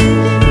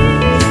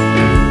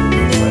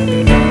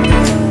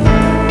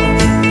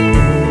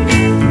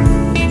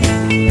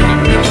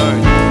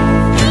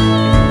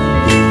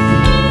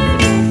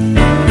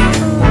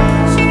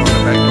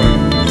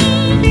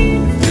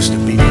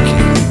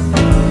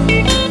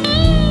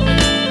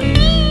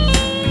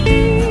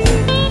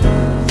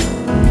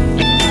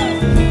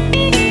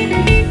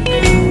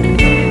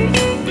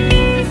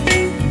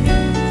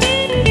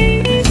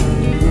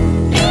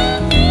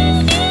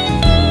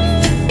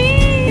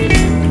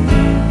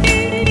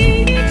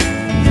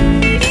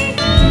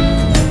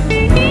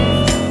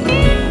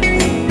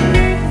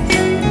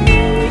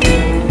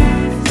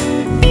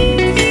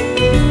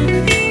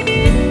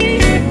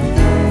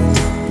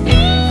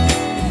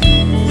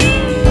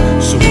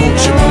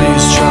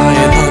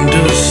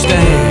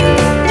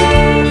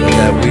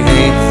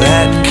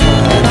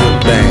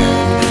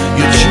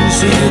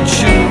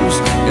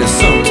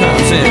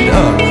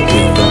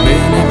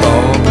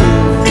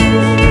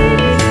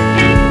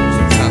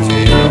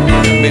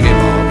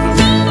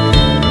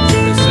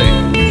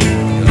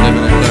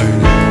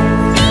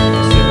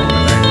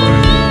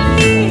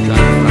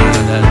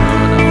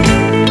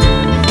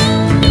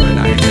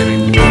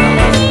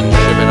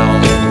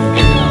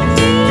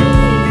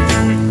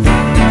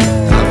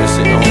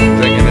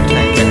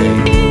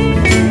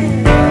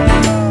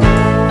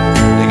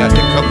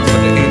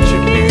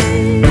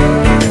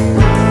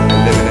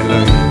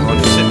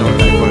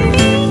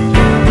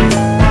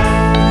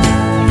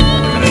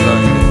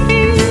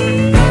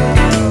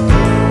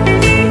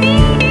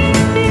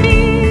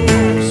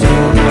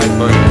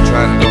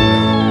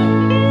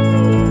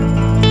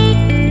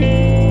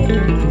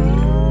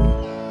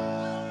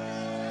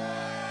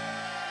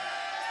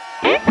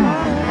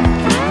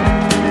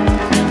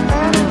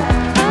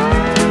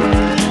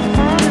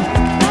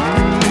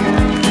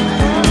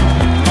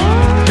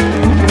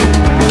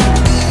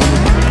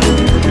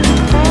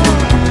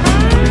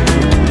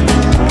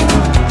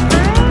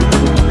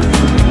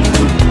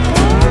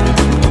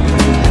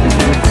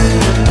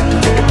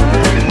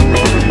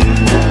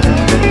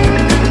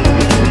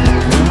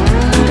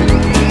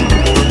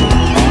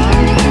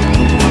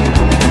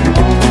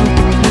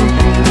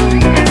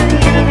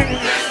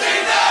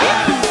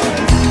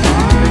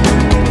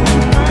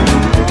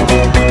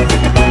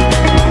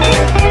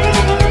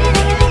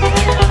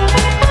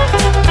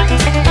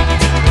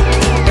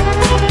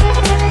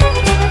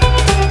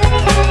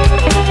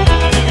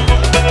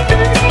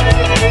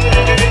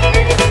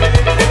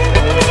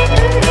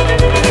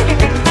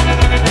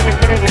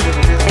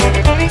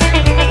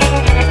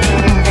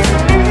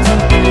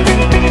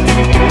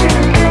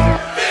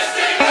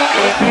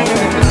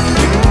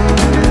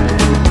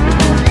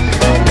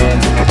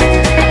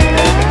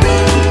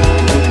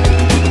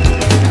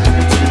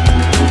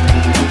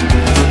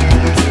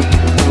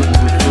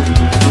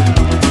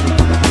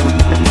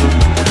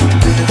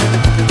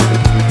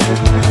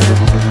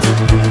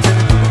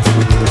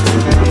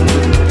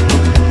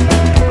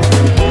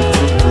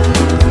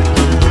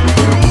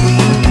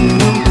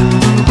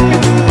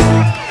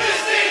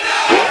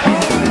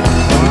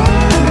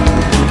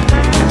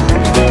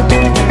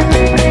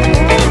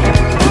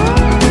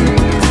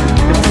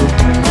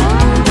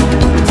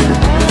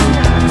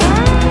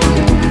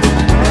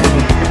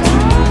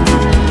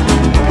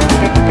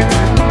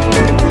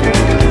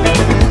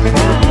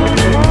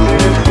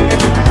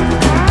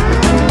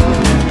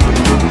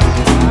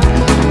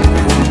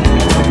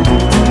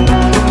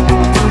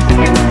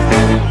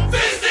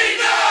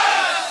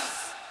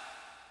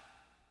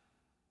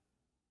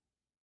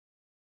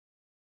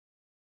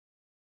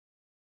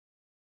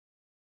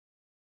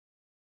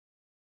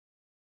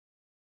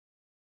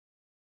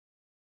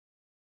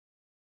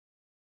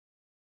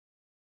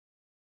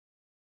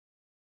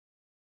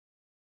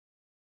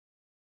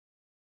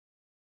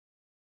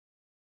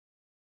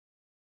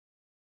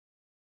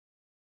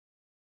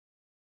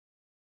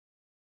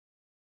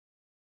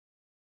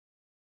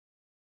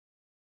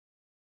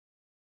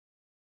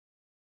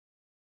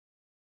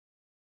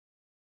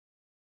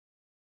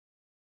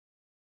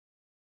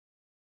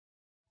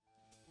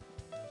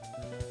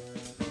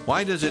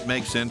 Why does it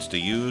make sense to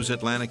use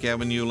Atlantic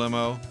Avenue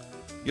Limo?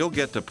 You'll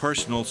get the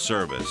personal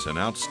service and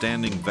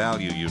outstanding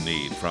value you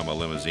need from a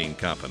limousine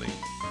company.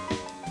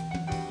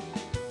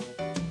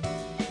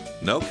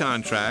 No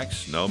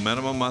contracts, no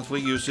minimum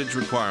monthly usage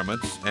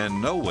requirements, and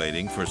no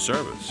waiting for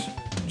service.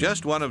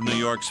 Just one of New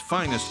York's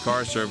finest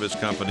car service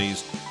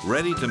companies,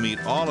 ready to meet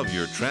all of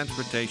your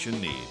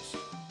transportation needs.